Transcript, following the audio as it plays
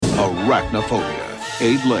Arachnophobia.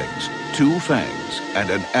 8 legs, 2 fangs,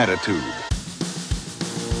 and an attitude.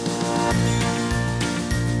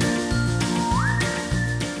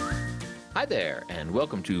 Hi there, and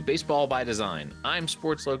welcome to Baseball by Design. I'm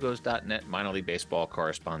SportsLogos.net minor league baseball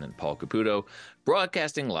correspondent Paul Caputo,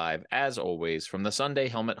 broadcasting live, as always, from the Sunday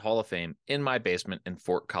Helmet Hall of Fame in my basement in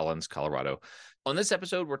Fort Collins, Colorado. On this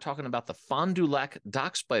episode, we're talking about the Fond du Lac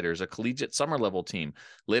Dock Spiders, a collegiate summer level team.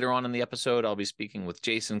 Later on in the episode, I'll be speaking with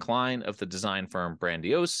Jason Klein of the design firm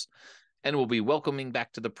Brandiose, and we'll be welcoming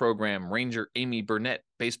back to the program Ranger Amy Burnett,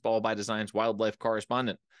 Baseball by Design's wildlife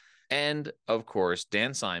correspondent. And, of course,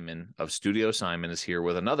 Dan Simon of Studio Simon is here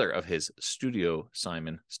with another of his Studio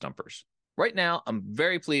Simon Stumpers. Right now, I'm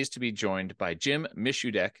very pleased to be joined by Jim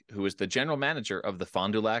Michudek, who is the general manager of the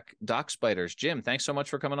Fond du Lac Dock Spiders. Jim, thanks so much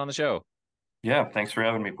for coming on the show. Yeah, thanks for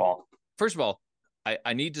having me, Paul. First of all,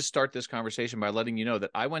 I need to start this conversation by letting you know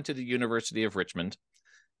that I went to the University of Richmond.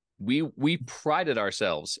 We prided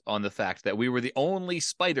ourselves on the fact that we were the only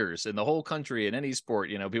spiders in the whole country in any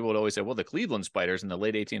sport. You know, people would always say, well, the Cleveland Spiders in the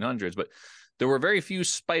late 1800s, but there were very few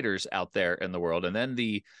spiders out there in the world. And then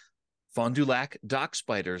the Fond du Lac Dock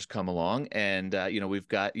Spiders come along, and we've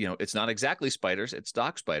got, it's not exactly spiders, it's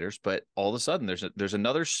dock spiders, but all of a sudden there's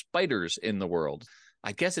another spiders in the world.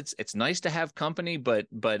 I guess it's nice to have company, but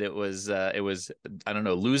it was I don't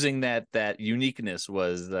know, losing that uniqueness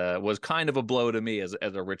was kind of a blow to me as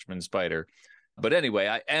a Richmond Spider. But anyway,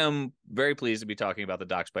 I am very pleased to be talking about the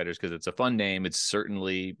Dock Spiders because it's a fun name. It's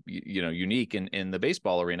certainly unique in the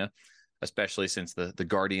baseball arena, especially since the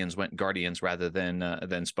Guardians went Guardians rather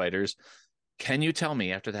than Spiders. Can you tell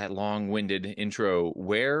me, after that long-winded intro,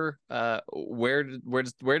 where does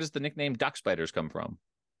the nickname Dock Spiders come from?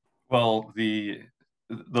 Well,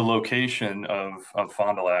 the location of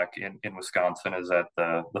Fond du Lac in Wisconsin is at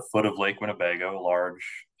the foot of Lake Winnebago, a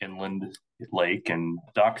large inland lake. And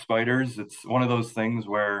dock spiders, it's one of those things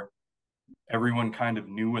where everyone kind of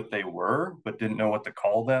knew what they were, but didn't know what to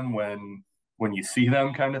call them when you see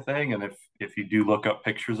them, kind of thing. And if you do look up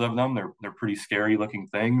pictures of them, they're pretty scary looking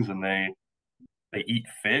things, and they eat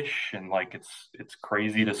fish, and like it's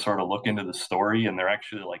crazy to sort of look into the story. And they're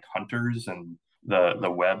actually like hunters, and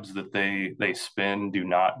the webs that they spin do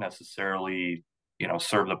not necessarily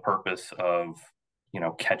serve the purpose of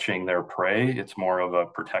catching their prey. It's more of a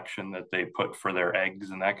protection that they put for their eggs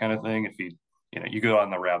and that kind of thing. If you go on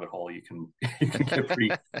the rabbit hole, you can get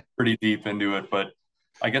pretty deep into it. But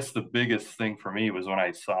I guess the biggest thing for me was when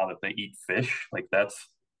I saw that they eat fish. Like that's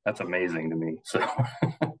amazing to me. So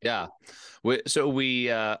yeah. So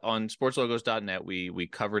we on sportslogos.net we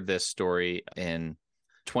covered this story in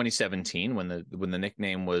 2017 when the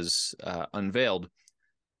nickname was unveiled,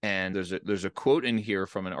 and there's a quote in here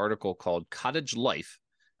from an article called Cottage Life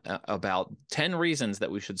about 10 reasons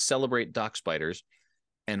that we should celebrate dock spiders,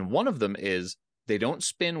 and one of them is they don't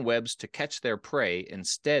spin webs to catch their prey.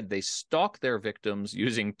 Instead, they stalk their victims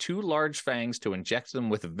using 2 large fangs to inject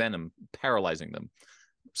them with venom, paralyzing them.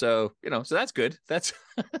 So, so that's good. That's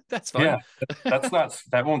fine. Yeah,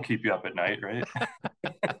 that won't keep you up at night, right?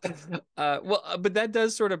 But that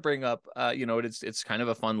does sort of bring up, it's kind of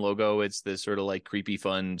a fun logo. It's this sort of like creepy,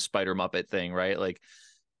 fun Spider Muppet thing, right? Like,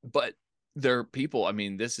 but there are people, I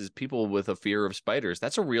mean, this is people with a fear of spiders.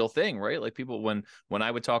 That's a real thing, right? Like people, when I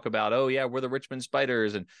would talk about, oh yeah, we're the Richmond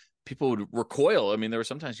Spiders, and people would recoil. I mean, there were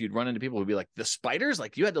sometimes you'd run into people who'd be like, the spiders,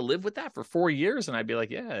 like you had to live with that for 4 years. And I'd be like,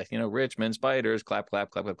 yeah, Richmond Spiders, clap,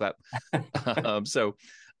 clap, clap, clap, clap. So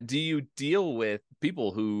do you deal with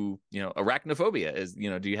people who, arachnophobia is,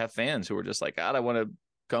 do you have fans who are just like, God, I want to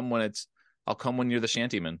come I'll come when you're the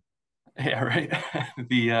shantyman. Yeah, right.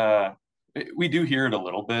 We do hear it a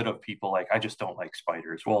little bit of people like, I just don't like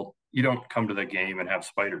spiders. Well, you don't come to the game and have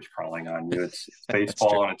spiders crawling on you. It's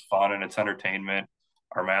baseball and it's fun and it's entertainment.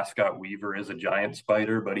 Our mascot Weaver is a giant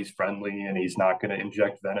spider, but he's friendly and he's not going to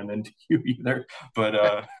inject venom into you either.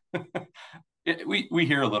 But we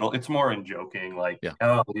hear a little. It's more in joking, like, yeah.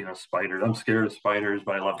 Oh, spiders. I'm scared of spiders,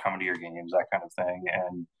 but I love coming to your games, that kind of thing.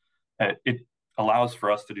 And it allows for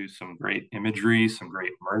us to do some great imagery, some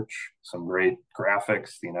great merch, some great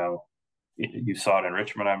graphics. You saw it in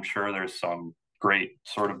Richmond, I'm sure. There's some great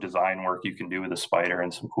sort of design work you can do with a spider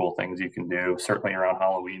and some cool things you can do. Certainly around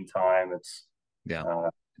Halloween time, it's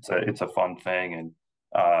a fun thing. And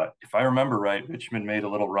if I remember right, Richmond made a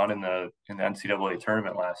little run in the NCAA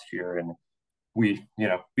tournament last year, and we,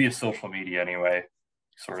 via social media anyway,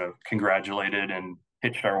 sort of congratulated and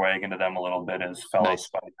hitched our wagon to them a little bit as fellow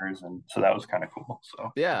spiders, and so that was kind of cool. So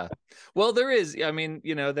yeah, well, there is, I mean,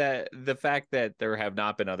 that the fact that there have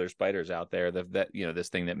not been other spiders out there, that this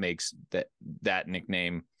thing that makes that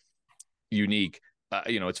nickname unique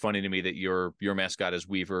It's funny to me that your mascot is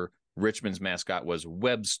Weaver. Richmond's mascot was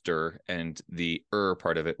Webster, and the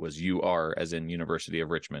part of it was UR, as in University of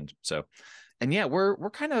Richmond. So, and yeah, we're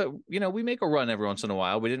kind of, we make a run every once in a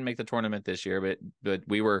while. We didn't make the tournament this year, but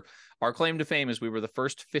our claim to fame is we were the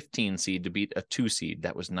first 15 seed to beat a 2 seed.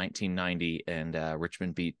 That was 1990, and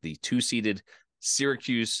Richmond beat the 2-seeded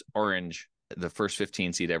Syracuse Orange, the first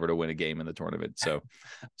 15 seed ever to win a game in the tournament. So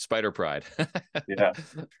Spider pride. Yeah.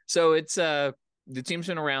 So it's the team's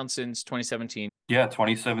been around since 2017. Yeah,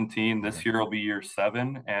 2017. This year will be year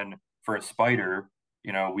 7. And for a Spider,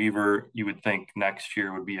 Weaver, you would think next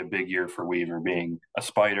year would be a big year for Weaver, being a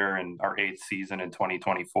Spider in our 8th season in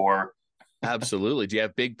 2024. Absolutely. Do you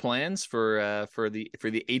have big plans for the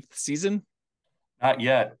 8th season? Not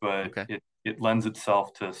yet, but okay. it lends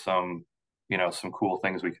itself to some cool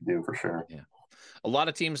things we could do for sure. Yeah. A lot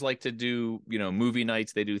of teams like to do, movie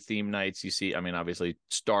nights. They do theme nights. You see, obviously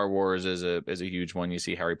Star Wars is a huge one. You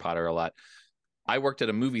see Harry Potter a lot. I worked at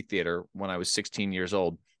a movie theater when I was 16 years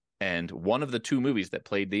old. And one of the 2 movies that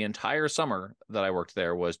played the entire summer that I worked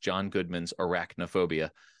there was John Goodman's Arachnophobia.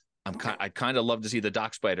 I'd kind of love to see the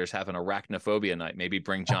Dock Spiders have an arachnophobia night. Maybe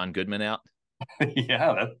bring John Goodman out.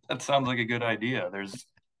 Yeah, that sounds like a good idea. There's,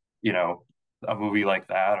 a movie like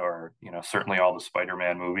that, or, certainly all the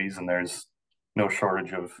Spider-Man movies, and there's no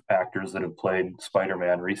shortage of actors that have played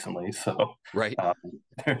Spider-Man recently. So right.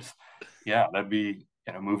 That'd be,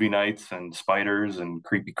 movie nights and spiders and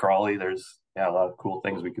creepy crawly. There's a lot of cool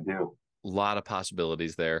things we could do. A lot of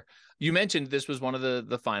possibilities there. You mentioned this was one of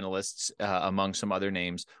the finalists among some other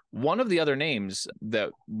names. One of the other names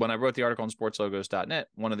that, when I wrote the article on sportslogos.net,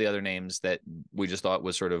 one of the other names that we just thought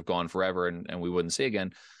was sort of gone forever and we wouldn't see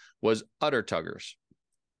again was Udder Tuggers.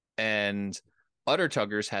 And Udder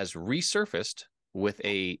Tuggers has resurfaced with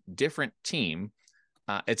a different team.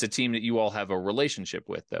 It's a team that you all have a relationship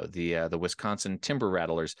with, though, the Wisconsin Timber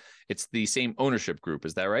Rattlers. It's the same ownership group.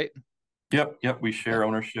 Is that right? Yep. We share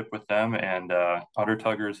ownership with them, and Udder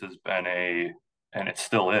Tuggers has been and it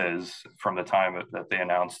still is, from the time that they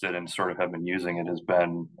announced it and sort of have been using it, has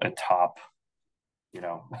been a top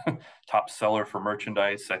top seller for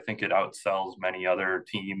merchandise. I think it outsells many other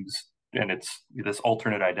teams, and it's this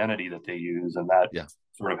alternate identity that they use, and that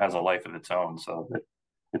sort of has a life of its own. So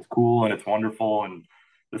it's cool and it's wonderful, and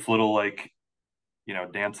this little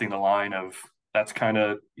dancing the line of, that's kind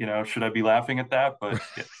of, should I be laughing at that? But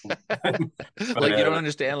like, you don't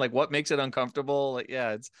understand, like, what makes it uncomfortable. Like,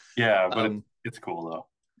 it's cool though.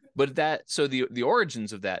 But the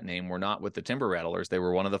origins of that name were not with the Timber Rattlers. They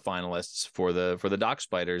were one of the finalists for the Dock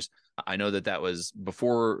Spiders. I know that was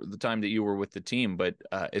before the time that you were with the team, but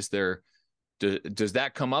does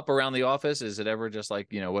that come up around the office? Is it ever just like,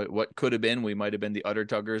 what could have been? We might have been the Udder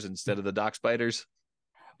Tuggers instead of the Dock Spiders.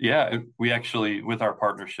 Yeah, we actually, with our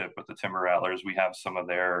partnership with the Timber Rattlers, we have some of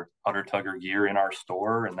their Udder Tugger gear in our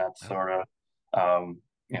store, and that's sort of,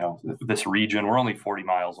 this region. We're only 40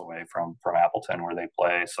 miles away from Appleton, where they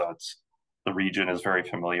play, so the region is very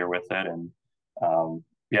familiar with it, and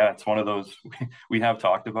it's one of those we have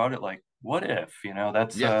talked about it. Like, what if,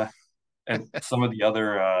 that's and some of the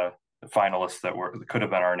other finalists that could have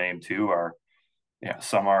been our name too are,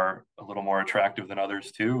 some are a little more attractive than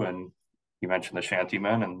others too, and you mentioned the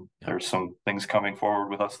Shantymen, and there's some things coming forward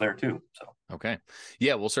with us there too. So okay,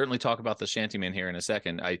 yeah, we'll certainly talk about the Shantymen here in a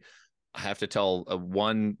second. I have to tell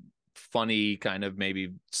one funny, kind of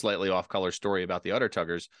maybe slightly off-color story about the Udder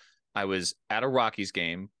Tuggers. I was at a Rockies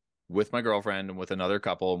game with my girlfriend and with another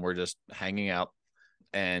couple, and we're just hanging out.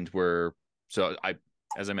 And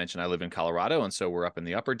as I mentioned, I live in Colorado, and so we're up in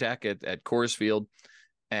the upper deck at Coors Field.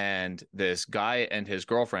 And this guy and his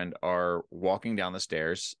girlfriend are walking down the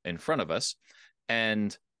stairs in front of us.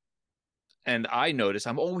 And I notice,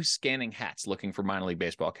 I'm always scanning hats looking for minor league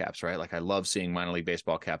baseball caps, right? Like, I love seeing minor league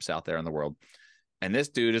baseball caps out there in the world. And this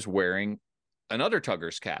dude is wearing an Udder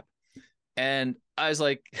Tuggers cap. And I was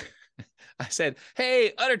like, I said,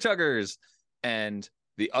 "Hey, Udder Tuggers." And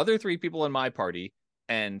the other 3 people in my party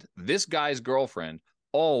and this guy's girlfriend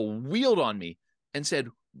all wheeled on me and said,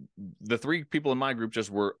 the 3 people in my group just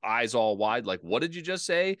were eyes all wide, like, what did you just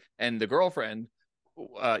say? And the girlfriend,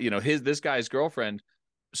 this guy's girlfriend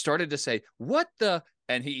started to say, what the,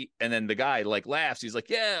 and then the guy like laughs. He's like,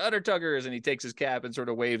 yeah, Udder Tuggers. And he takes his cap and sort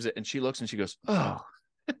of waves it. And she looks and she goes, oh.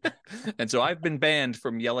 And so I've been banned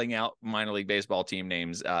from yelling out minor league baseball team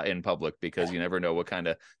names in public, because you never know what kind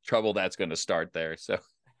of trouble that's going to start there. So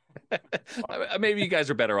maybe you guys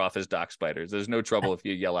are better off as Dock Spiders. There's no trouble if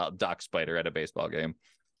you yell out Dock Spider at a baseball game.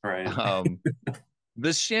 Right.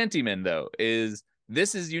 The Shantymen, though, is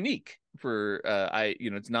unique for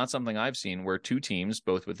it's not something I've seen, where 2 teams,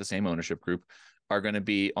 both with the same ownership group, are going to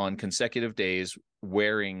be on consecutive days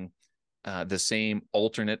wearing the same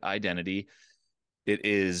alternate identity. It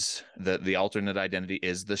is the alternate identity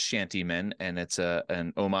is the Shantymen, and it's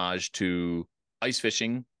an homage to ice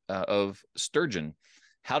fishing of sturgeon.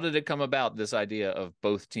 How did it come about, this idea of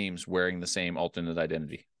both teams wearing the same alternate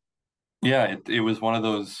identity? Yeah, it was one of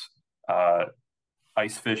those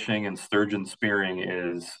ice fishing and sturgeon spearing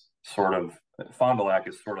is sort of Fond du Lac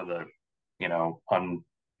is sort of the,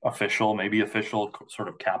 unofficial, maybe official sort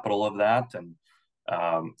of capital of that. And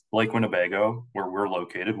Lake Winnebago, where we're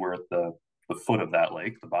located, we're at the foot of that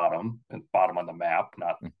lake, the bottom on the map,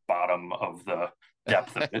 not bottom of the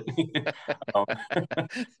depth of it.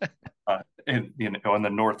 In the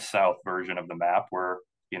north-south version of the map, we're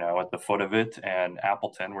at the foot of it, and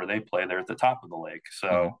Appleton, where they play, they're at the top of the lake.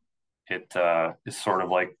 So it is sort of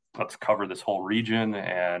like, let's cover this whole region,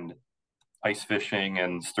 and ice fishing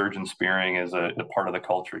and sturgeon spearing is a part of the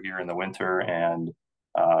culture here in the winter, and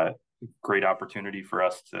great opportunity for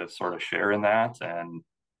us to sort of share in that. And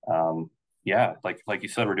yeah, like you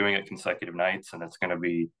said, we're doing it consecutive nights, and it's going to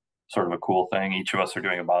be sort of a cool thing. Each of us are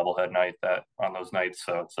doing a bobblehead night on those nights,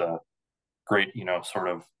 so it's a great sort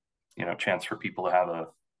of chance for people to have a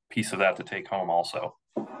piece of that to take home also.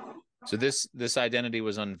 So this identity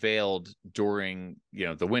was unveiled during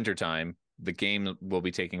the winter time. The game will be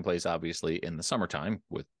taking place obviously in the summertime,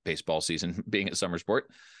 with baseball season being a summer sport.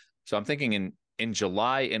 So I'm thinking in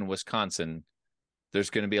July in Wisconsin, there's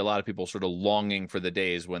going to be a lot of people sort of longing for the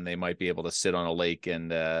days when they might be able to sit on a lake and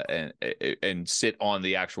sit on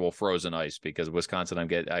the actual frozen ice, because Wisconsin,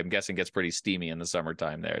 I'm guessing, gets pretty steamy in the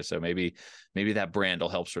summertime there. So maybe that brand will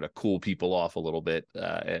help sort of cool people off a little bit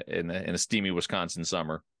in a steamy Wisconsin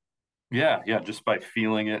summer. Yeah, just by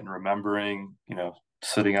feeling it and remembering,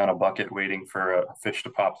 sitting on a bucket waiting for a fish to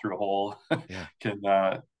pop through a hole can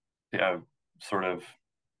sort of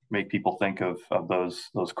make people think of those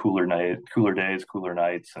cooler days, cooler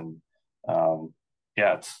nights. And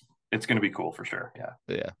it's going to be cool for sure.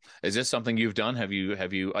 Yeah. Is this something you've done? Have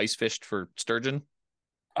you ice fished for sturgeon?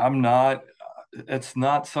 I'm not. It's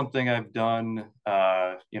not something I've done,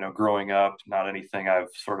 growing up, not anything I've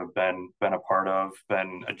sort of been a part of,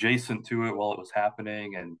 been adjacent to it while it was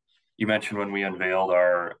happening. And you mentioned when we unveiled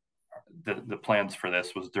the plans for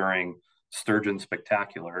this was during Sturgeon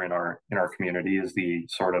Spectacular in our community, is the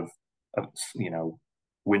sort of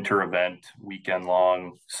winter event, weekend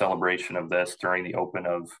long celebration of this during the open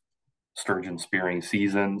of sturgeon spearing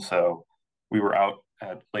season. So we were out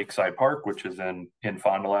at Lakeside Park, which is in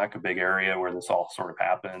Fond du Lac, a big area where this all sort of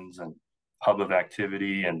happens and hub of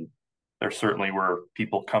activity. And there certainly were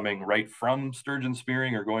people coming right from sturgeon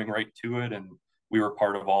spearing or going right to it, and we were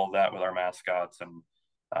part of all of that with our mascots and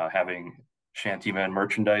having Shantymen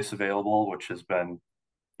merchandise available, which has been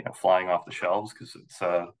flying off the shelves, because it's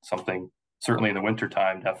something certainly in the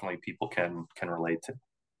wintertime definitely people can relate to.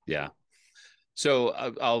 Yeah. So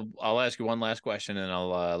I'll ask you one last question, and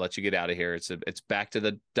I'll let you get out of here. It's back to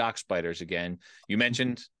the dock spiders again. You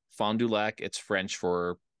mentioned Fond du Lac. It's French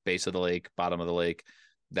for base of the lake, bottom of the lake.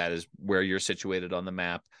 That is where you're situated on the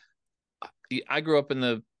map. I grew up in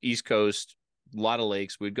the East Coast, a lot of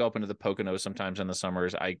lakes. We'd go up into the Poconos sometimes in the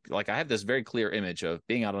summers. I have this very clear image of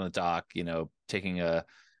being out on a dock, taking a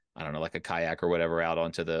kayak or whatever out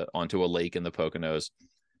onto a lake in the Poconos.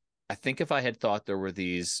 I think if I had thought there were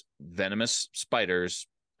these venomous spiders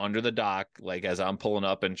under the dock, like as I'm pulling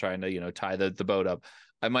up and trying to, tie the boat up,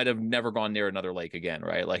 I might have never gone near another lake again.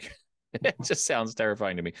 Right. Like it just sounds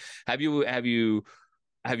terrifying to me. Have you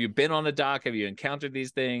been on a dock? Have you encountered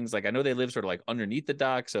these things? Like, I know they live sort of like underneath the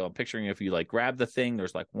dock. So I'm picturing if you like grab the thing,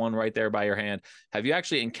 there's like one right there by your hand. Have you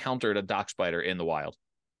actually encountered a dock spider in the wild?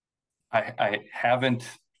 I haven't,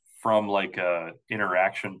 from like a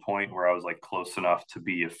interaction point where I was like close enough to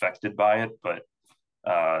be affected by it. But,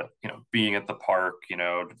 being at the park,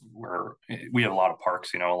 where we have a lot of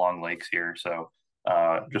parks, along lakes here. So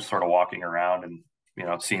just sort of walking around and,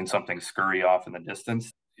 seeing something scurry off in the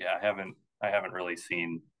distance. Yeah, I haven't really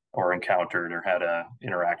seen or encountered or had a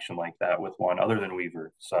interaction like that with one other than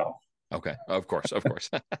Weaver. So. Okay. Of course.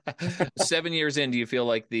 7 years in, do you feel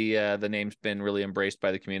like the name's been really embraced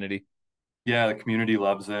by the community? Yeah, the community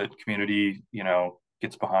loves it. Community,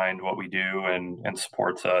 gets behind what we do and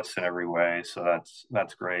supports us in every way. So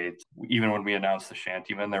that's great. Even when we announced the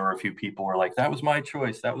Shantymen, there were a few people who were like, that was my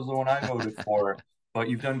choice. That was the one I voted for. But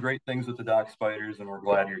you've done great things with the dock spiders, and we're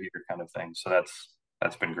glad you're here, kind of thing. So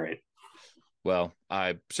that's been great. Well,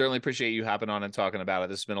 I certainly appreciate you hopping on and talking about it.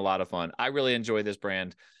 This has been a lot of fun. I really enjoy this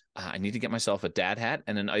brand. I need to get myself a dad hat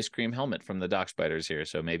and an ice cream helmet from the dock spiders here.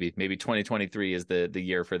 So maybe 2023 is the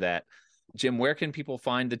year for that. Jim, where can people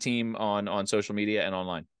find the team on social media and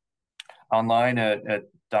online? Online at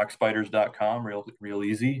docspiders.com, real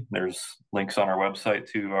easy. There's links on our website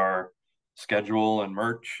to our schedule and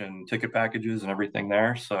merch and ticket packages and everything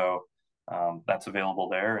there. So that's available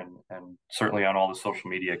there, and certainly on all the social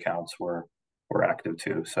media accounts we're active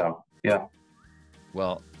too. So yeah.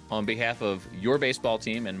 Well, on behalf of your baseball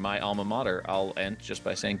team and my alma mater, I'll end just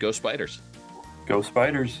by saying, go Spiders. Go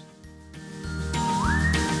Spiders.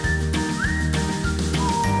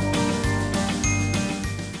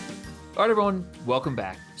 All right, everyone, welcome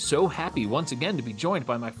back. So happy once again to be joined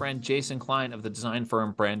by my friend Jason Klein of the design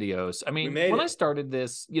firm Brandiose. I mean, when I started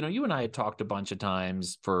this, you and I had talked a bunch of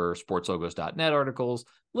times for sportslogos.net articles.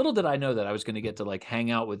 Little did I know that I was going to get to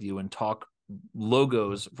hang out with you and talk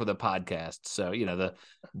logos for the podcast. So,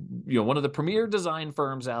 one of the premier design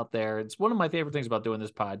firms out there. It's one of my favorite things about doing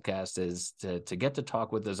this podcast is to get to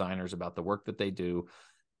talk with designers about the work that they do.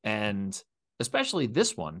 And especially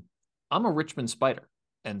this one, I'm a Richmond Spider.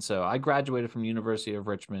 And so I graduated from University of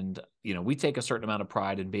Richmond. We take a certain amount of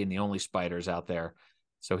pride in being the only Spiders out there.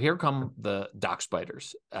 So here come the Doc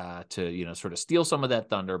Spiders to, sort of steal some of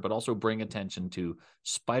that thunder, but also bring attention to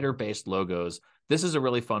Spider-based logos. This is a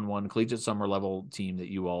really fun one, collegiate summer level team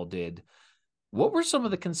that you all did. What were some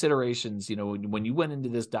of the considerations, when you went into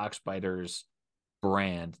this Doc Spiders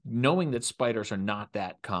brand, knowing that spiders are not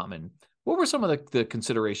that common? What were some of the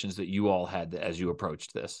considerations that you all had as you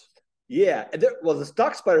approached this? Yeah, the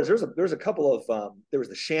Doc Spiders. There's a couple of there was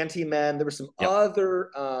the Shanty Men. There were some other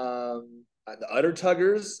the Udder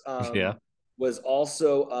Tuggers. Was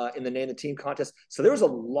also in the name of the team contest. So there was a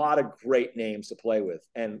lot of great names to play with,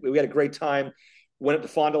 and we had a great time. Went up to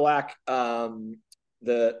Fond du Lac.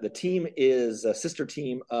 The team is a sister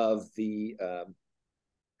team of the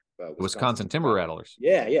Wisconsin Timber Rattlers.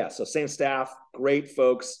 Yeah. So same staff, great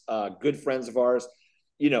folks, good friends of ours.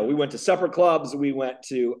 We went to supper clubs. We went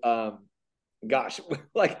to,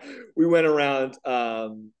 we went around,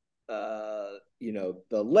 the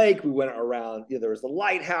lake. We went around, there was the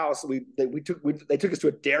lighthouse. They took us to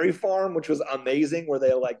a dairy farm, which was amazing, where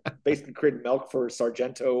they basically created milk for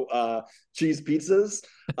Sargento cheese pizzas.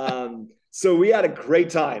 So we had a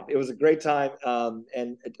great time. It was a great time.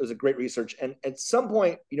 And it was a great research. And at some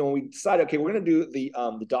point, when we decided, okay, we're going to do the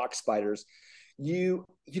Doc Spiders,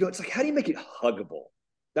 it's like, how do you make it huggable?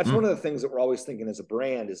 That's one of the things that we're always thinking as a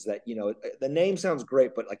brand is that, the name sounds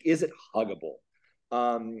great, but is it huggable?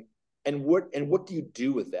 And what do you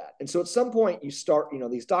do with that? And so at some point you start,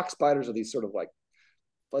 these Doc Spiders are these sort of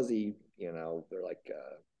fuzzy, they're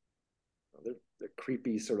they're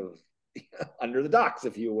creepy sort of under the docks,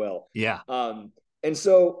 if you will. Yeah. And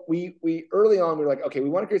so we early on, we were like, okay, we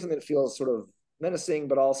want to create something that feels sort of menacing,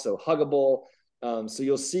 but also huggable. So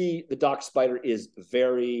you'll see the Doc Spider is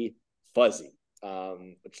very fuzzy.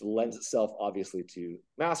 Which lends itself obviously to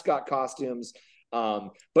mascot costumes.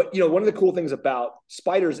 But one of the cool things about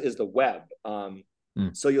spiders is the web.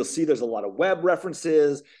 So you'll see there's a lot of web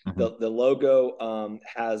references. The logo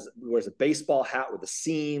wears a baseball hat with the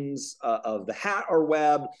seams of the hat are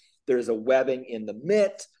web. There's a webbing in the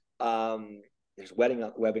mitt. There's webbing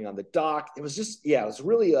on the dock. It was just, it was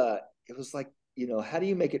really it was like, how do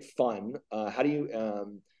you make it fun? How do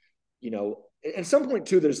you at some point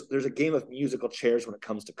too, there's a game of musical chairs when it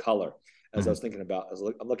comes to color, as I was thinking about,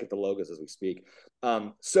 I'm looking at the logos as we speak.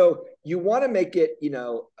 So you want to make it,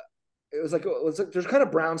 it was like there's kind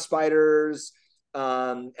of brown spiders,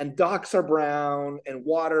 and docks are brown, and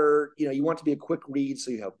water, you want to be a quick read,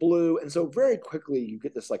 so you have blue. And so very quickly you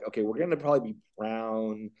get this okay, we're going to probably be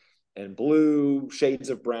brown and blue,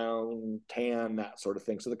 shades of brown, tan, that sort of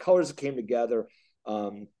thing. So the colors came together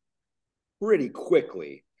pretty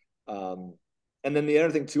quickly. And then the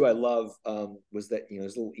other thing too I love was that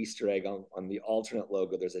there's a little Easter egg on the alternate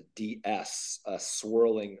logo. There's a DS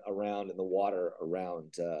swirling around in the water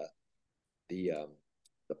around the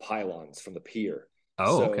pylons from the pier.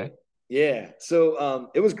 Okay. Yeah. So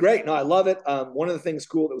it was great. No, I love it. One of the things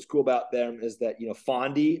that was cool about them is that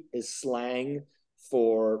Fondy is slang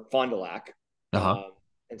for Fond du Lac.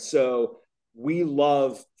 And so we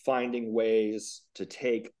love finding ways to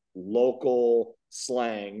take local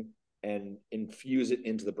slang and infuse it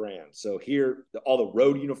into the brand. So here, all the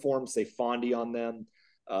road uniforms say Fondy on them.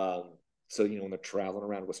 So, when they're traveling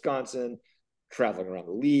around Wisconsin, traveling around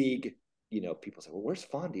the league, people say, well, where's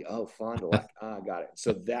Fondy? Oh, Fond du Lac. Got it.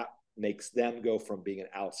 So that makes them go from being an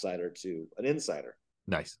outsider to an insider.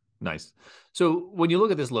 Nice. So when you look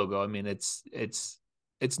at this logo, I mean, it's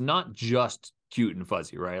not just cute and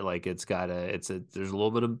fuzzy, right? It's got there's a little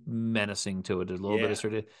bit of menacing to it. There's a little bit of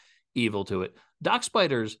sort of evil to it. Doc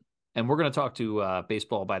Spiders, And we're going to talk to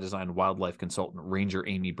Baseball by Design wildlife consultant Ranger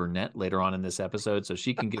Amy Burnett later on in this episode, so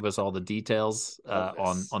she can give us all the details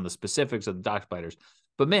on the specifics of the dock spiders.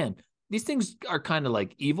 But man, these things are kind of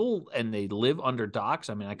like evil, and they live under docks.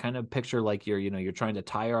 I mean, I kind of picture like you're trying to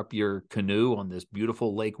tie up your canoe on this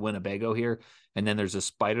beautiful Lake Winnebago here, and then there's a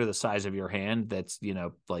spider the size of your hand that's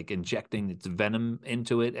like injecting its venom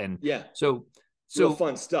into it, and so real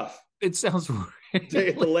fun stuff. It sounds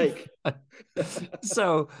the lake.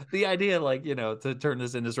 So the idea, like, to turn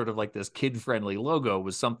this into sort of like this kid-friendly logo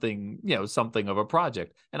was something of a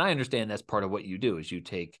project. And I understand that's part of what you do is you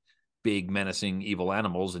take big, menacing, evil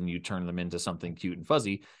animals and you turn them into something cute and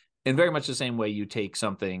fuzzy. In very much the same way you take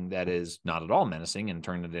something that is not at all menacing and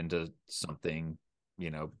turn it into something,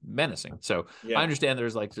 menacing. So I understand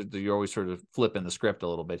there's like, you're always sort of flipping the script a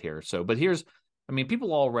little bit here. So, but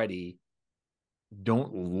people already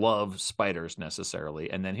don't love spiders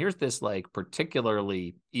necessarily, and then here's this like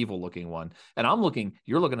particularly evil looking one, and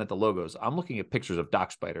you're looking at the logos, I'm looking at pictures of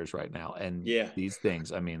dock spiders right now, and these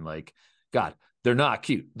things, I mean, like, God, they're not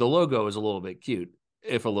cute. The logo is a little bit cute,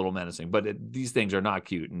 if a little menacing, but these things are not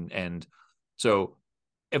cute, and so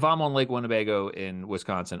if I'm on Lake Winnebago in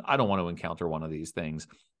Wisconsin, I don't want to encounter one of these things,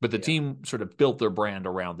 but the team sort of built their brand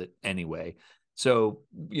around it anyway. So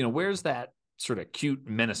where's that sort of cute,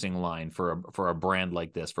 menacing line for a brand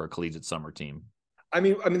like this for a collegiate summer team? I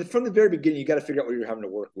mean, from the very beginning, you got to figure out what you're having to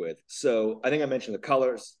work with. So I think I mentioned the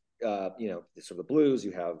colors. Sort of the blues.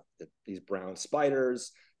 You have these brown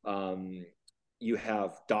spiders. You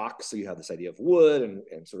have docks, so you have this idea of wood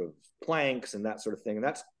and sort of planks and that sort of thing. And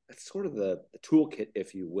that's sort of the toolkit,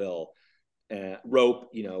 if you will.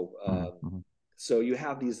 Rope. So you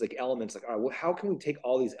have these like elements like, all right, well, how can we take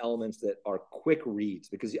all these elements that are quick reads?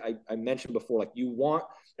 Because I mentioned before, like you want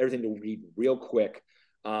everything to read real quick.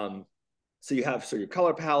 So you have your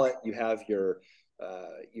color palette, you have your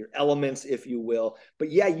elements, if you will. But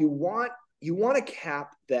you want a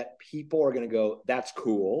cap that people are going to go, that's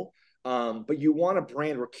cool. But you want a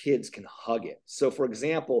brand where kids can hug it. So for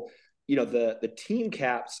example, the team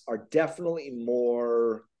caps are definitely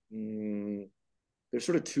more. There's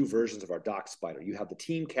sort of two versions of our dock spider. You have the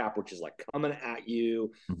team cap, which is like coming at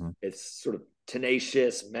you. Mm-hmm. It's sort of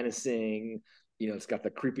tenacious, menacing. It's got the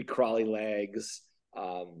creepy crawly legs.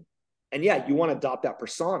 You want to adopt that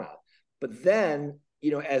persona. But then,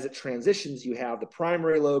 as it transitions, you have the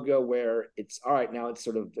primary logo where it's all right. Now it's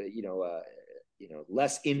sort of,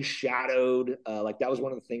 less in shadowed. Like that was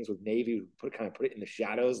one of the things with Navy, put it in the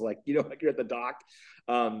shadows, like you're at the dock.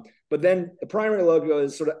 But then the primary logo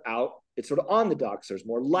is sort of out. It's sort of on the dock. So there's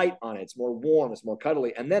more light on it. It's more warm. It's more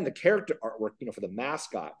cuddly. And then the character artwork, for the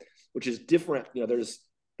mascot, which is different. There's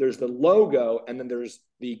the logo, and then there's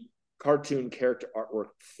the cartoon character artwork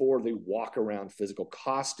for the walk around physical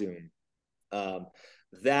costume.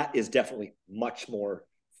 That is definitely much more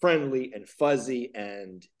friendly and fuzzy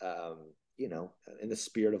and, in the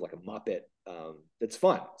spirit of like a Muppet. It's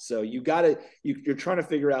fun. So you're trying to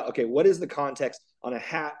figure out, okay, what is the context on a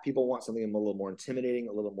hat? People want something a little more intimidating,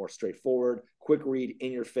 a little more straightforward, quick read,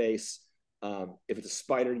 in your face. If it's a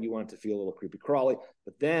spider, you want it to feel a little creepy crawly.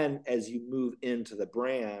 But then as you move into the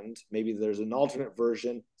brand, maybe there's an alternate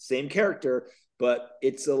version, same character, but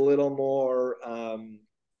it's a little more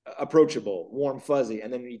approachable, warm, fuzzy.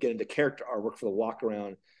 And then you get into character artwork for the walk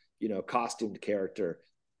around, costumed character.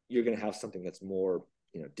 You're going to have something that's more,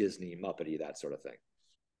 Disney, Muppety, that sort of thing.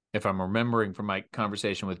 If I'm remembering from my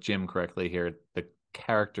conversation with Jim correctly here, the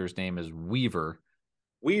character's name is Weaver.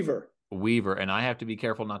 And I have to be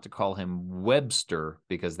careful not to call him Webster,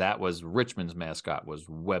 because that was Richmond's mascot, was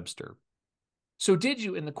Webster. So did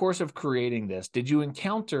you, in the course of creating this, did you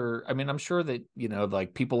encounter, I mean, I'm sure that,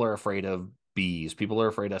 like people are afraid of bees, people are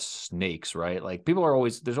afraid of snakes, right? Like there's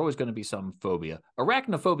always going to be some phobia.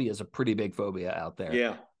 Arachnophobia is a pretty big phobia out there.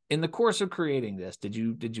 Yeah. In the course of creating this, did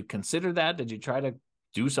you consider that? Did you try to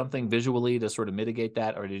do something visually to sort of mitigate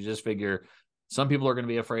that? Or did you just figure some people are going to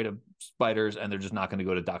be afraid of spiders and they're just not going to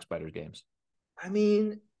go to dock spiders games? I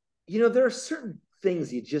mean, there are certain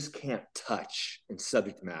things you just can't touch in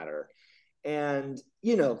subject matter. And,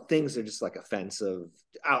 things are just like offensive,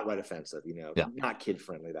 outright offensive, not kid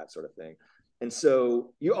friendly, that sort of thing. And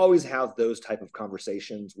so you always have those type of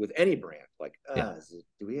conversations with any brand. Like, are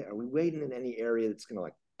we waiting in any area that's going to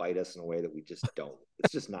like bite us in a way that we just don't?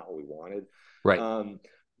 It's just not what we wanted. Right.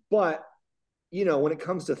 But, when it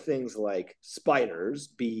comes to things like spiders,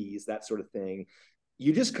 bees, that sort of thing,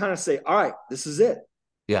 you just kind of say, all right, this is it.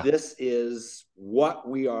 Yeah. This is what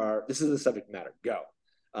we are. This is the subject matter. Go.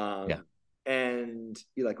 And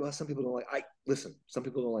you're like, well, some people don't like. Some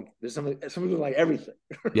people don't like. There's some people don't like everything,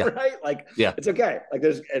 Yeah. right? Like, Yeah. it's okay. Like,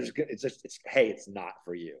 it's hey, it's not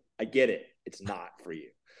for you. I get it. It's not for you.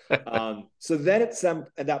 So then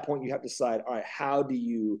at that point, you have to decide, all right, how do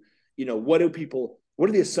you, what are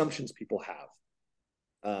the assumptions people have?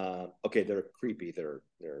 Okay, they're creepy. They're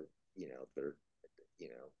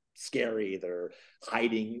scary. They're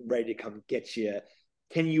hiding, ready to come get you.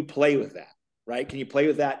 Can you play with that? Right? Can you play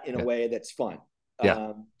with that in a way that's fun?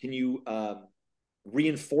 Yeah. Can you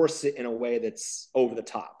reinforce it in a way that's over the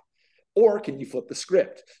top? Or can you flip the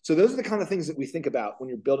script? So those are the kind of things that we think about when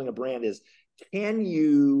you're building a brand is, can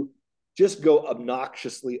you just go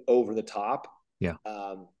obnoxiously over the top? Yeah.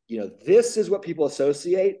 This is what people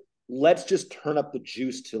associate. Let's just turn up the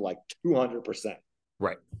juice to like 200%.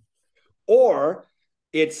 Right. Or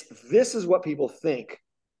this is what people think.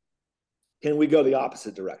 Can we go the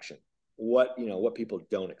opposite direction? What people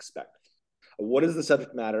don't expect. What is the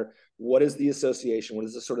subject matter? What is the association? What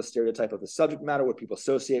is the sort of stereotype of the subject matter? What people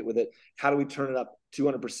associate with it? How do we turn it up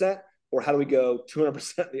 200%? Or how do we go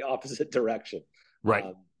 200% the opposite direction? Right.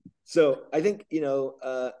 So I think,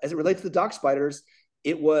 as it relates to the dock spiders,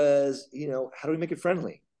 it was, how do we make it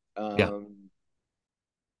friendly? But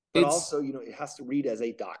also, it has to read as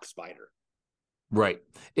a dock spider. Right.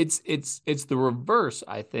 It's the reverse,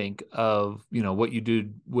 I think, of, what you do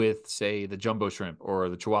with, say, the jumbo shrimp or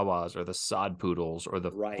the chihuahuas or the sod poodles or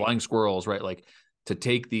the flying squirrels, right? Like, to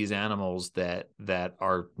take these animals that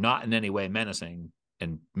are not in any way menacing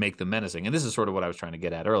and make them menacing. And this is sort of what I was trying to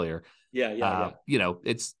get at earlier. Yeah.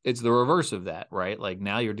 It's the reverse of that, right? Like,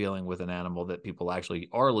 now you're dealing with an animal that people actually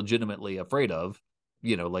are legitimately afraid of,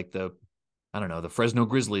 like the Fresno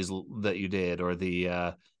Grizzlies that you did, or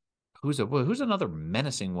the, who's another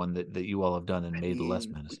menacing one that you all have done and made less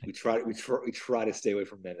menacing? We try to stay away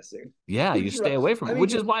from menacing. Yeah, you stay away from it,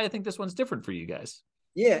 which is why I think this one's different for you guys.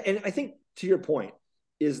 Yeah, and I think, to your point,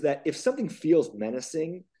 is that if something feels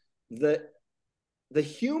menacing, the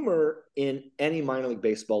humor in any minor league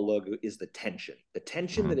baseball logo is the tension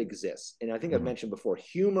that exists. And I think I've mentioned before,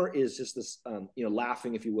 humor is just this,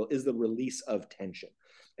 laughing, if you will, is the release of tension.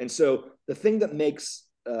 And so the thing that makes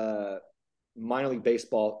minor league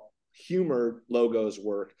baseball humor logos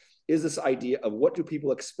work is this idea of what do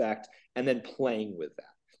people expect, and then playing with that.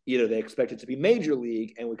 Either they expect it to be major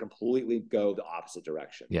league and we completely go the opposite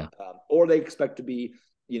direction. Yeah. Or they expect to be,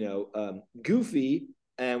 goofy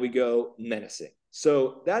and we go menacing.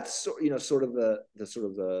 So that's, sort of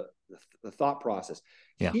the thought process.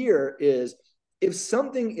 Yeah. Here is, if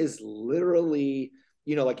something is literally,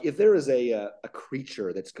 like if there is a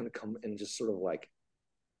creature that's going to come and just sort of like,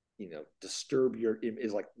 disturb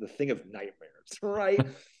is like the thing of nightmares, right?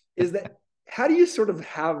 Is that, how do you sort of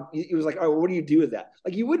have, it was like, oh, what do you do with that?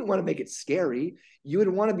 Like, you wouldn't want to make it scary. You would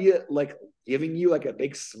want to be like giving you like a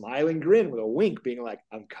big smiling grin with a wink, being like,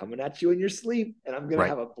 I'm coming at you in your sleep and I'm going to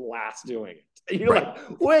have a blast doing it. And you're like,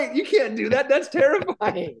 wait, you can't do that. That's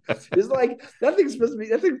terrifying. It's like, that thing's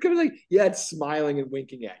like, yeah, it's smiling and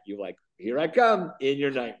winking at you. Like, here I come in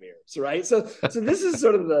your nightmares, right? So this is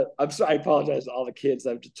sort of I'm sorry, I apologize to all the kids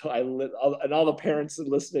and all the parents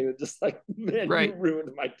listening are just like, man, you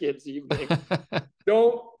ruined my kid's evening.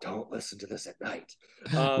 Don't listen to this at night.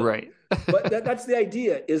 Right. But that's the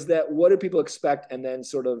idea, is that what do people expect? And then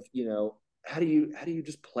sort of, how do you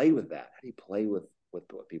just play with that? How do you play with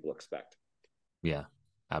what people expect? Yeah,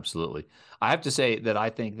 absolutely. I have to say that I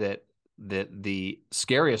think that the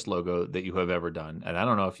scariest logo that you have ever done, and I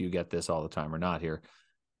don't know if you get this all the time or not here,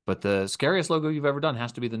 but the scariest logo you've ever done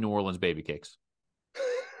has to be the New Orleans Baby Cakes.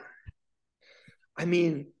 I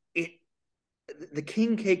mean, the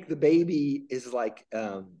king cake, the baby is like,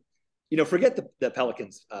 forget the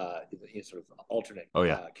Pelicans, sort of alternate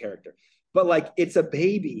character, but like, it's a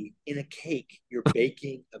baby in a cake. You're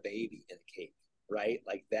baking a baby in a cake, right?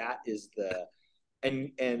 Like, that is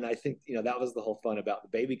and I think, that was the whole fun about the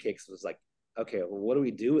baby cakes, was like, okay, well, what do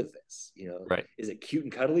we do with this? Right. Is it cute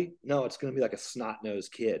and cuddly? No, it's going to be like a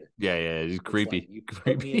snot-nosed kid. Yeah. It's creepy. Like, you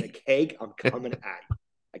put me in a cake, I'm coming at you.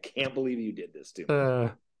 I can't believe you did this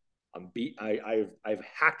to me. I've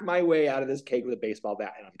hacked my way out of this cake with a baseball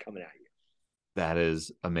bat, and I'm coming at you. That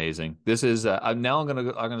is amazing. This is I'm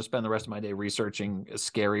gonna spend the rest of my day researching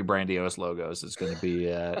scary Brandiose logos. It's gonna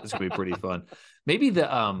be pretty fun. Maybe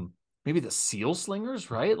the seal slingers,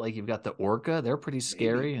 right? Like, you've got the orca; they're pretty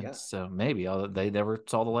scary, and so maybe they never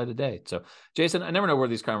saw the light of day. So, Jason, I never know where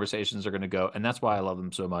these conversations are going to go, and that's why I love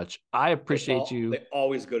them so much. I appreciate you. They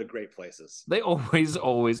always go to great places. They always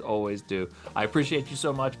do. I appreciate you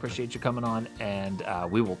so much. Appreciate you coming on, and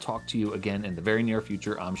we will talk to you again in the very near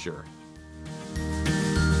future, I'm sure.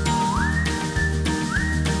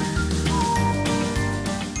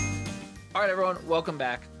 All right, everyone, welcome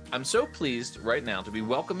back. I'm so pleased right now to be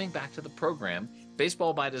welcoming back to the program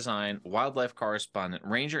Baseball by Design wildlife correspondent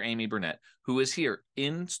Ranger Amy Burnett, who is here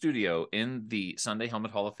in studio in the Sunday Helmet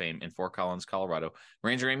Hall of Fame in Fort Collins, Colorado.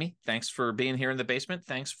 Ranger Amy, thanks for being here in the basement.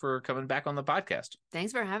 Thanks for coming back on the podcast.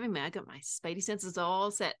 Thanks for having me. I got my spidey senses all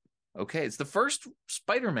set. Okay, it's the first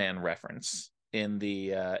Spider-Man reference in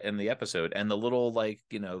the episode, and the little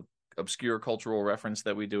obscure cultural reference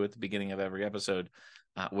that we do at the beginning of every episode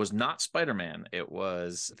was not Spider-Man. It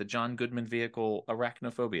was the John Goodman vehicle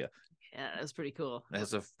Arachnophobia. Yeah, that was pretty cool.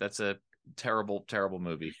 That's a terrible, terrible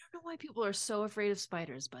movie. I don't know why people are so afraid of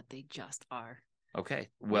spiders, but they just are. Okay,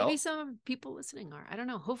 well, maybe some people listening are. I don't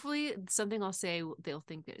know. Hopefully, something I'll say, they'll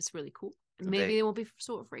think that it's really cool. Maybe they won't be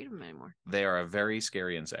so afraid of them anymore. They are a very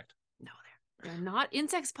scary insect. No, they're not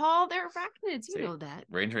insects, Paul. They're arachnids. You know that.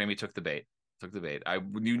 Ranger Amy took the bait.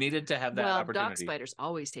 You needed to have that opportunity. Dock spiders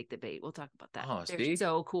always take the bait. We'll talk about that. Oh, they're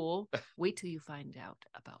so cool. Wait till you find out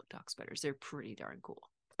about dock spiders. They're pretty darn cool.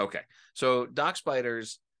 Okay. So dock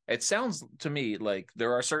spiders, it sounds to me like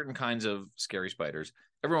there are certain kinds of scary spiders.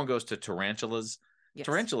 Everyone goes to tarantulas. Yes.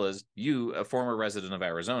 Tarantulas, you, a former resident of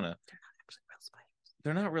Arizona. They're not actually real spiders.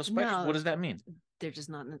 They're not real spiders? No, what does that mean? They're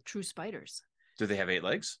just not true spiders. Do they have 8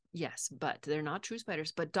 legs? Yes, but they're not true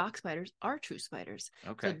spiders. But dock spiders are true spiders.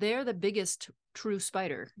 Okay. So they're the biggest true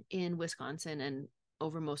spider in Wisconsin and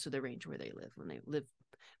over most of the range where they live. When they live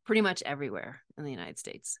pretty much everywhere in the United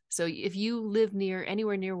States. So if you live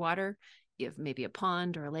anywhere near water, you have maybe a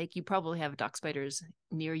pond or a lake, you probably have dock spiders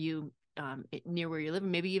near you, near where you live,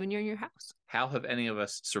 and maybe even near your house. How have any of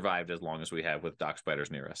us survived as long as we have with dock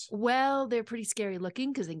spiders near us? Well, they're pretty scary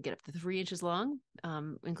looking because they can get up to 3 inches long,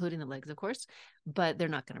 including the legs, of course, but they're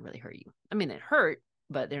not going to really hurt you. I mean, it hurt,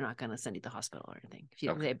 but they're not going to send you to the hospital or anything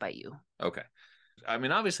if they bite you. Okay. I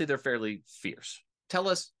mean, obviously they're fairly fierce. Tell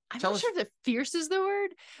us. I'm not sure if fierce is the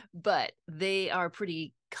word, but they are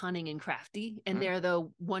pretty cunning and crafty. And they're the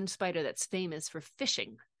one spider that's famous for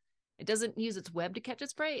fishing. It doesn't use its web to catch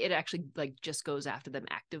its prey. It actually just goes after them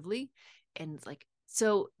actively. And it's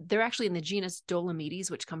so they're actually in the genus Dolomedes,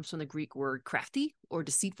 which comes from the Greek word crafty or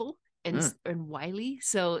deceitful and wily.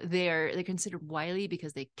 So they're considered wily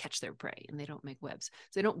because they catch their prey and they don't make webs.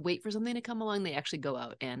 So they don't wait for something to come along. They actually go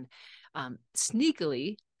out and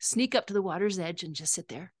sneakily sneak up to the water's edge and just sit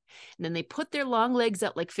there. And then they put their long legs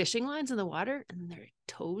out like fishing lines in the water and their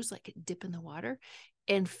toes dip in the water,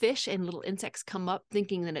 and fish and little insects come up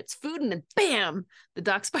thinking that it's food, and then bam, the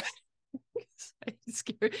dock spider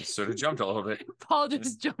scared. Sort of jumped a little bit. Paul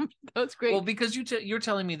just jumped. That was great. Well, because you're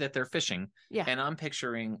telling me that they're fishing, yeah, and I'm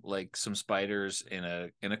picturing some spiders in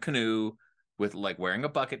a canoe with wearing a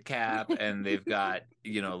bucket cap, and they've got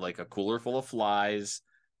a cooler full of flies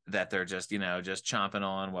that they're just chomping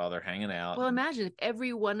on while they're hanging out. Well, imagine if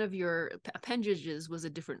every one of your appendages was a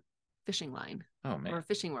different fishing line or a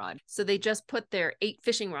fishing rod. So they just put their 8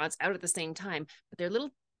 fishing rods out at the same time, but their little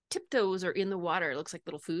tiptoes are in the water. It looks like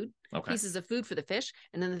little food, pieces of food for the fish.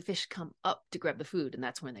 And then the fish come up to grab the food. And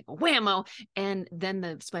that's when they go whammo. And then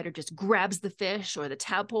the spider just grabs the fish or the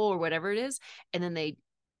tadpole or whatever it is. And then they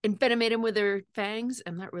envenomate them with their fangs.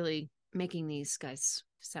 I'm not really making these guys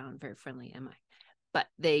sound very friendly, am I? But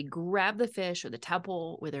they grab the fish or the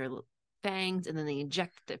tadpole with their fangs, and then they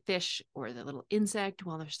inject the fish or the little insect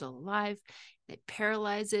while they're still alive. They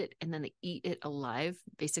paralyze it, and then they eat it alive,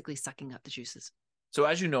 basically sucking up the juices. So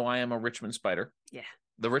as you know, I am a Richmond spider. Yeah.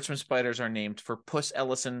 The Richmond spiders are named for Puss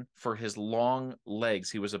Ellison for his long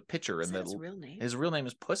legs. He was a pitcher. Is that his real name? His real name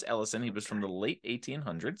is Puss Ellison. He was from the late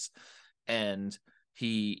 1800s, and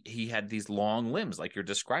he had these long limbs like you're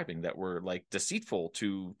describing that were deceitful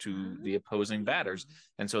to the opposing batters.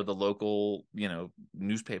 And so the local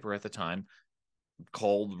newspaper at the time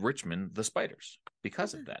called Richmond the Spiders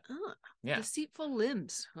because of that. Yeah, deceitful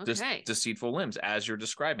limbs. Okay. Deceitful limbs, as you're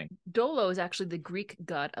describing. Dolo is actually the Greek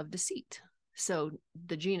god of deceit. So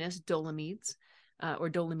the genus Dolomedes or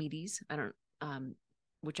Dolomedes, I don't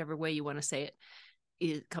whichever way you want to say it,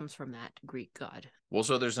 it comes from that Greek god. Well,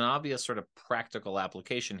 so there's an obvious sort of practical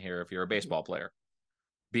application here if you're a baseball player,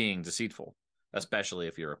 being deceitful, especially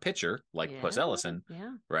if you're a pitcher like Puss Ellison,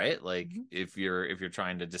 right? If you're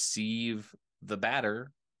trying to deceive the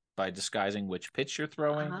batter by disguising which pitch you're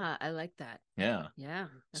throwing. I like that. Yeah.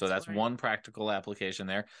 So that's one practical application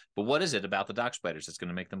there. But what is it about the dock spiders that's going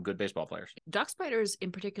to make them good baseball players? Dock spiders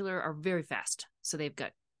in particular are very fast. So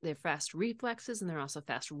they're fast reflexes, and they're also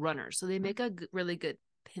fast runners. So they make a really good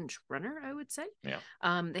pinch runner, I would say.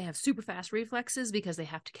 Yeah. They have super fast reflexes because they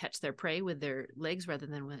have to catch their prey with their legs rather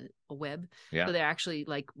than with a web. Yeah. So they're actually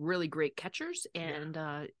really great catchers. And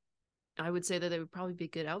I would say that they would probably be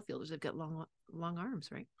good outfielders. They've got long arms,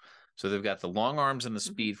 right? So they've got the long arms and the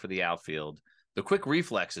Mhm. speed for the outfield. The quick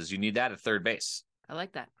reflexes, you need that at third base. I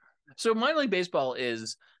like that. So minor league baseball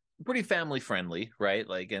is pretty family friendly, right?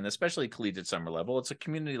 Like, and especially collegiate summer level, it's a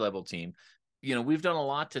community level team. You know, we've done a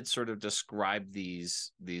lot to sort of describe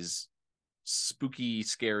these spooky,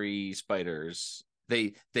 scary spiders.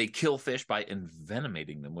 They kill fish by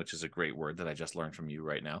envenomating them, which is a great word that I just learned from you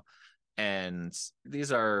right now. And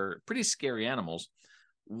these are pretty scary animals.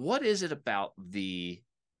 What is it about the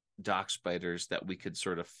dock spiders that we could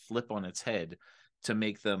sort of flip on its head to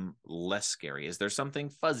make them less scary? Is there something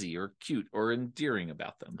fuzzy or cute or endearing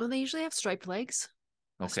about them? Well, they usually have striped legs.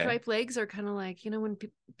 Okay. Striped legs are kind of like, you know, when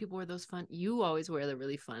people wear those fun, you always wear the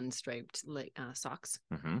really fun striped socks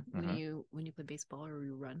when you play baseball or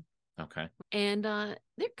you run. Okay. And they're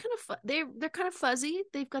kind of they're kind of fuzzy.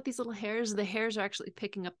 They've got these little hairs. The hairs are actually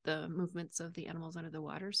picking up the movements of the animals under the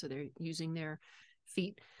water, so they're using their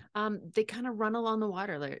feet. They kind of run along the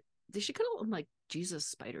water. They should kind of look like Jesus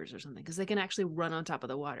spiders or something, because they can actually run on top of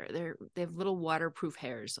the water. They have little waterproof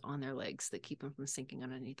hairs on their legs that keep them from sinking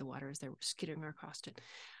underneath the water as they're skittering across it.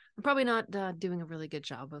 I'm probably not doing a really good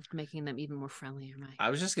job of making them even more friendly. I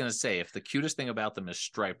was just gonna say, if the cutest thing about them is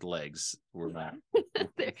striped legs, we're not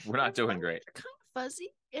doing great. They're kind of fuzzy,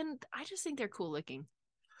 and I just think they're cool looking.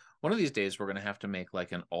 One of these days, we're gonna have to make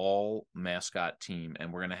like an all mascot team,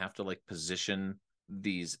 and we're gonna have to like position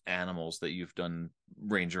these animals that you've done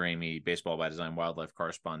Ranger Amy, Baseball by Design wildlife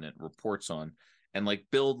correspondent reports on, and like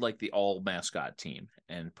build like the all mascot team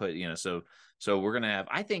and put, you know, so we're gonna have,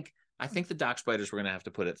 I think the dock spiders we're gonna have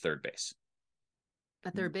to put at third base.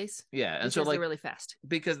 At third base? Yeah. And because so like they're really fast.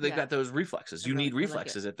 because they've got those reflexes. You need I like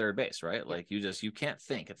reflexes at third base, right? Like you can't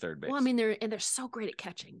think at third base. Well, I mean, they're so great at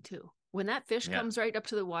catching too. When that fish comes right up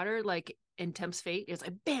to the water, like in Temp's Fate, it's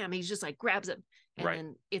like bam, he's just like grabs it, and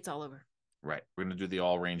then it's all over. Right. We're going to do the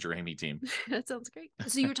all Ranger Amy team. That sounds great.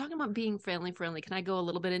 So you were talking about being family friendly. Can I go a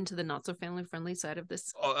little bit into the not so family friendly side of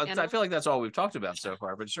this? I feel like that's all we've talked about so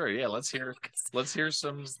far, but sure. Yeah. Let's hear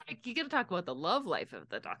some. You got to talk about the love life of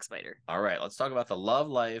the dock spider. All right. Let's talk about the love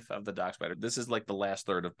life of the dock spider. This is like the last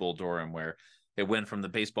third of Bull Durham, where it went from the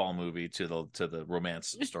baseball movie to the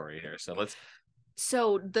romance story here.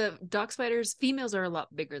 So the dock spiders, females are a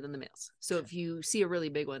lot bigger than the males. So if you see a really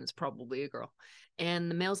big one, it's probably a girl.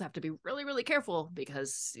 And the males have to be really, really careful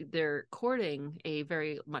because they're courting a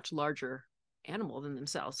very much larger animal than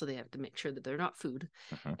themselves. So they have to make sure that they're not food.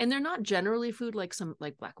 And they're not generally food like some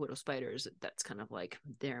like black widow spiders. That's kind of like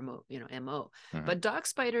their MO. But dock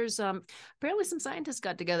spiders, apparently some scientists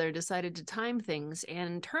got together and decided to time things.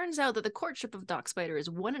 And turns out that the courtship of dock spider is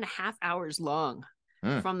 1.5 hours long.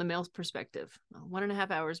 From the male's perspective,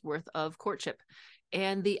 1.5 hours worth of courtship,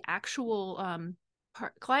 and the actual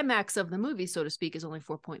climax of the movie, so to speak, is only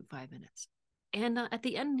 4.5 minutes. And at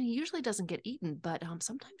the end, he usually doesn't get eaten, but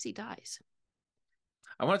sometimes he dies.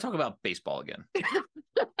 I want to talk about baseball again.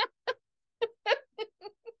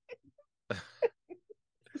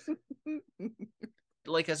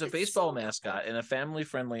 Like, as a baseball mascot in a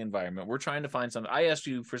family-friendly environment, we're trying to find something. I asked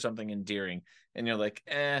you for something endearing, and you're like,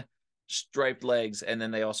 striped legs, and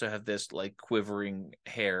then they also have this like quivering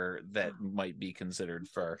hair that might be considered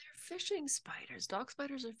fur. They're fishing spiders. Dock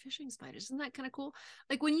spiders are fishing spiders. Isn't that kind of cool?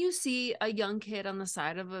 Like when you see a young kid on the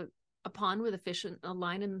side of a pond with a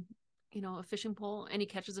line and a fishing pole, and he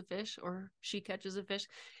catches a fish or she catches a fish,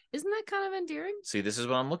 isn't that kind of endearing? See, this is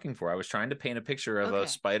what I'm looking for. I was trying to paint a picture of a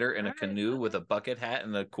spider in a canoe with a bucket hat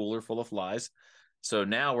and a cooler full of flies. So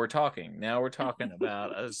now we're talking.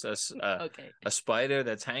 About a spider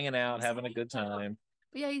that's hanging out, having a good time.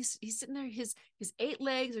 But yeah, he's sitting there. His 8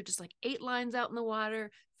 legs are just like 8 lines out in the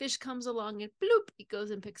water. Fish comes along and bloop, he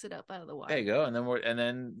goes and picks it up out of the water. There you go. And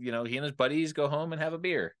then he and his buddies go home and have a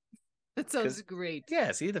beer. That sounds great.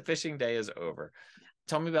 Yeah. See, the fishing day is over. Yeah.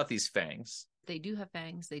 Tell me about these fangs. They do have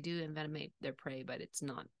fangs. They do envenomate their prey, but it's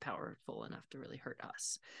not powerful enough to really hurt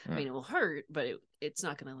us. I mean, it will hurt, but it's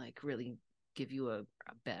not going to like really give you a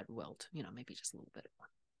bad welt, maybe just a little bit.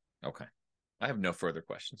 Okay. I have no further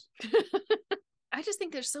questions. I just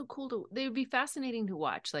think they're so cool they would be fascinating to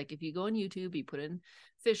watch. Like if you go on YouTube, you put in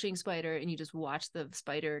fishing spider and you just watch the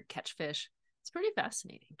spider catch fish. It's pretty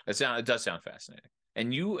fascinating. It does sound fascinating.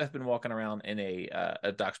 And you have been walking around in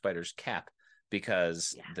a dock spider's cap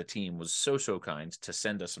because the team was so kind to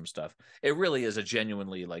send us some stuff. It really is a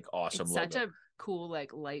genuinely like awesome logo. Such a cool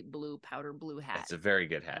like light blue, powder blue hat. It's a very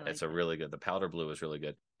good hat. It's a really good. The powder blue is really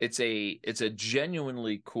good. It's a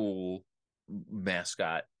genuinely cool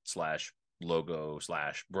mascot / logo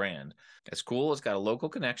 / brand. It's cool. It's got a local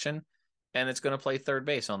connection, and it's going to play third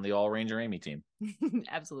base on the all Ranger Amy team.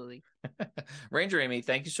 Absolutely. Ranger Amy,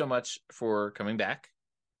 thank you so much for coming back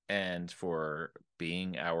and for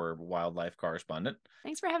being our wildlife correspondent.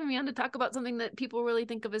 Thanks for having me on to talk about something that people really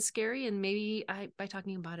think of as scary, and maybe by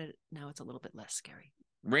talking about it now, it's a little bit less scary.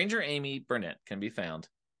 Ranger Amy Burnett can be found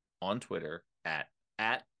on Twitter at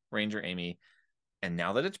Ranger Amy. And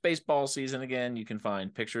now that it's baseball season again, you can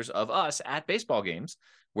find pictures of us at baseball games,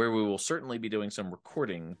 where we will certainly be doing some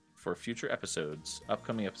recording for future episodes,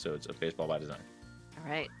 upcoming episodes of Baseball by Design. All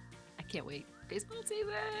right. I can't wait. Baseball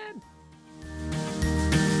season.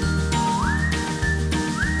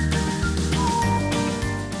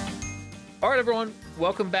 All right, everyone,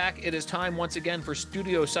 welcome back. It is time once again for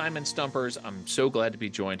Studio Simon Stumpers. I'm so glad to be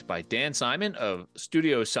joined by Dan Simon of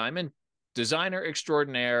Studio Simon, designer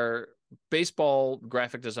extraordinaire, baseball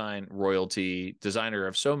graphic design royalty, designer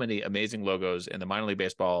of so many amazing logos in the minor league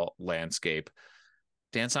baseball landscape.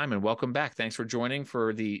 Dan Simon, welcome back. Thanks for joining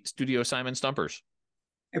for the Studio Simon Stumpers.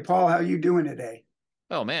 Hey, Paul, how are you doing today?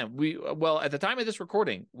 Oh, man, well, at the time of this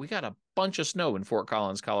recording, we got a bunch of snow in Fort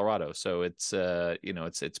Collins, Colorado. So it's,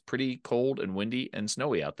 it's pretty cold and windy and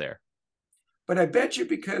snowy out there. But I bet you,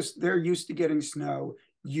 because they're used to getting snow,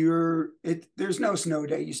 there's no snow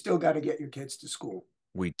day. You still got to get your kids to school.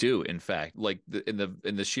 We do, in fact, like in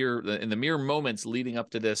the mere moments leading up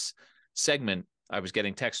to this segment, I was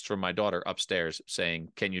getting texts from my daughter upstairs saying,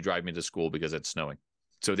 "Can you drive me to school because it's snowing?"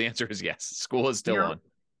 So the answer is yes. School is still on.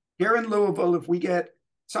 Here in Louisville, if we get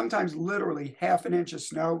sometimes literally half an inch of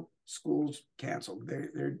snow, school's canceled.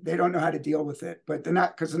 They don't know how to deal with it, but they're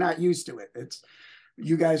not used to it.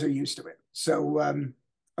 You guys are used to it. So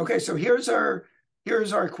okay, so here's our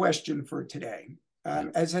question for today.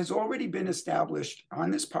 As has already been established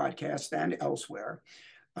on this podcast and elsewhere,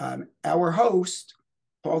 our host,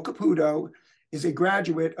 Paul Caputo, is a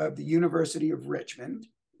graduate of the University of Richmond,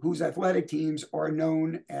 whose athletic teams are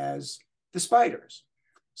known as the Spiders.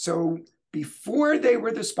 So before they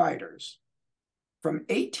were the Spiders, from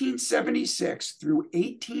 1876 through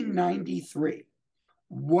 1893,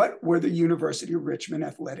 what were the University of Richmond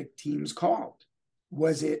athletic teams called?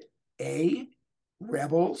 Was it A,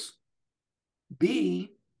 Rebels,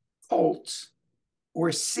 B, Colts,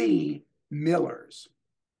 or C, Millers?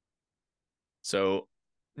 So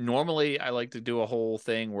normally I like to do a whole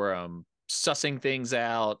thing where I'm sussing things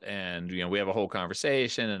out, and we have a whole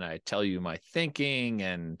conversation, and I tell you my thinking,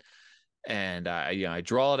 and I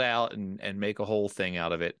draw it out and make a whole thing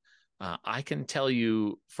out of it. I can tell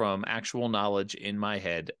you from actual knowledge in my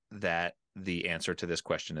head that the answer to this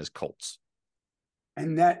question is Colts.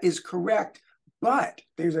 And that is correct. But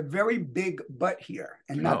there's a very big but here,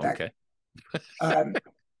 and not that.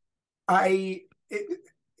 Okay.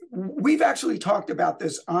 We've actually talked about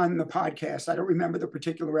this on the podcast. I don't remember the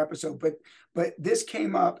particular episode, but this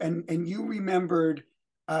came up, and you remembered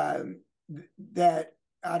that.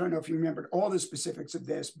 I don't know if you remembered all the specifics of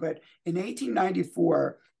this, but in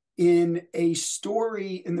 1894, in a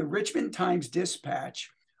story in the Richmond Times-Dispatch,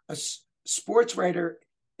 a sports writer,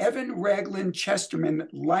 Evan Raglan Chesterman,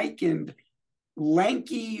 likened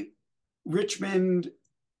lanky Richmond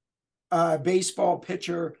baseball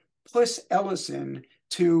pitcher Puss Ellison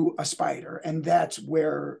to a spider, and that's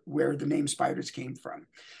where the name Spiders came from.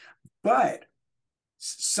 But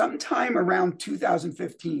sometime around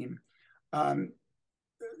 2015,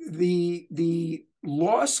 the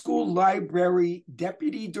law school library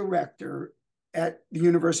deputy director at the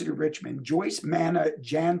University of Richmond, Joyce Manna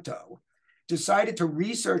Janto, decided to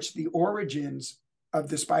research the origins of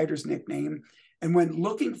the Spiders nickname, and went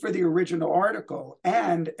looking for the original article.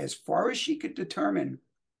 And as far as she could determine,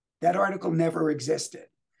 that article never existed.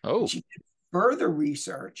 Oh. She did further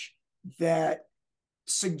research that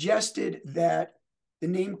suggested that the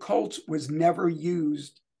name Colts was never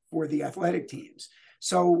used for the athletic teams.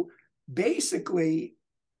 So basically,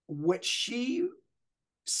 what she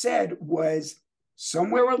said was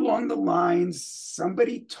somewhere along the lines,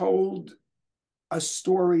 somebody told a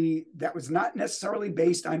story that was not necessarily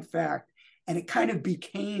based on fact, and it kind of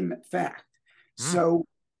became fact. So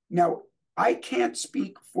now I can't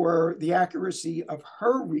speak for the accuracy of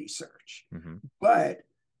her research, but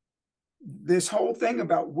this whole thing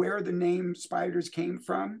about where the name Spiders came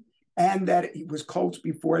from and that it was Colts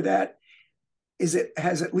before that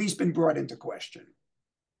has at least been brought into question.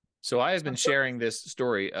 So I have been sharing this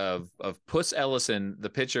story of Puss Ellison, the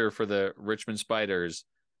pitcher for the Richmond Spiders,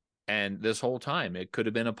 and this whole time it could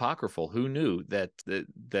have been apocryphal. Who knew that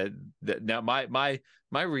now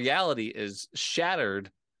my reality is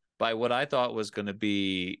shattered by what I thought was going to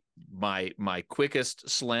be my quickest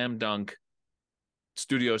slam dunk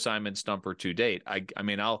Studio Simon stumper to date. I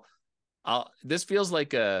mean, this feels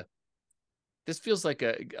like a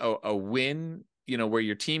win where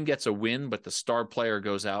your team gets a win, but the star player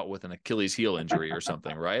goes out with an Achilles heel injury or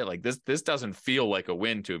something, right? Like this doesn't feel like a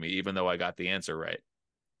win to me, even though I got the answer right.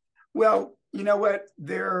 Well, you know what?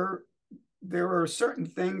 There are certain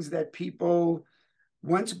things that people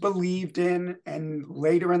once believed in, and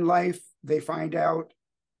later in life they find out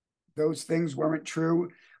those things weren't true,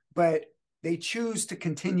 but they choose to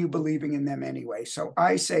continue believing in them anyway. So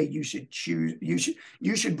I say you should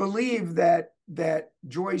believe that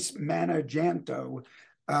Joyce Manajanto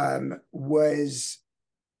was.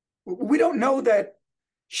 We don't know that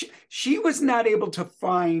she was not able to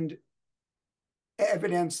find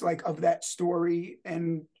evidence like of that story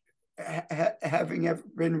and having ever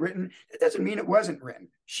been written. It doesn't mean it wasn't written.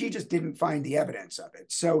 She just didn't find the evidence of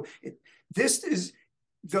it. So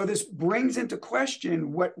this brings into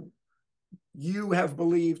question what you have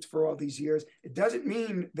believed for all these years, it doesn't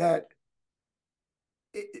mean that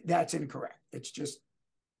that's incorrect. It's just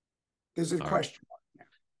there's a question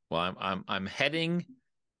mark. Well, I'm heading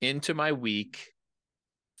into my week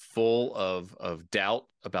full of doubt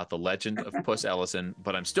about the legend of Puss Ellison,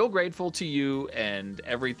 but I'm still grateful to you and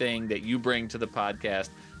everything that you bring to the podcast.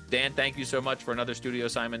 Dan, thank you so much for another Studio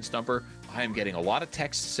Simon Stumper. I am getting a lot of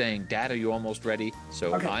texts saying, Dad, are you almost ready?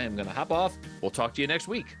 So okay. I am going to hop off. We'll talk to you next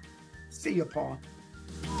week. See you, Paul.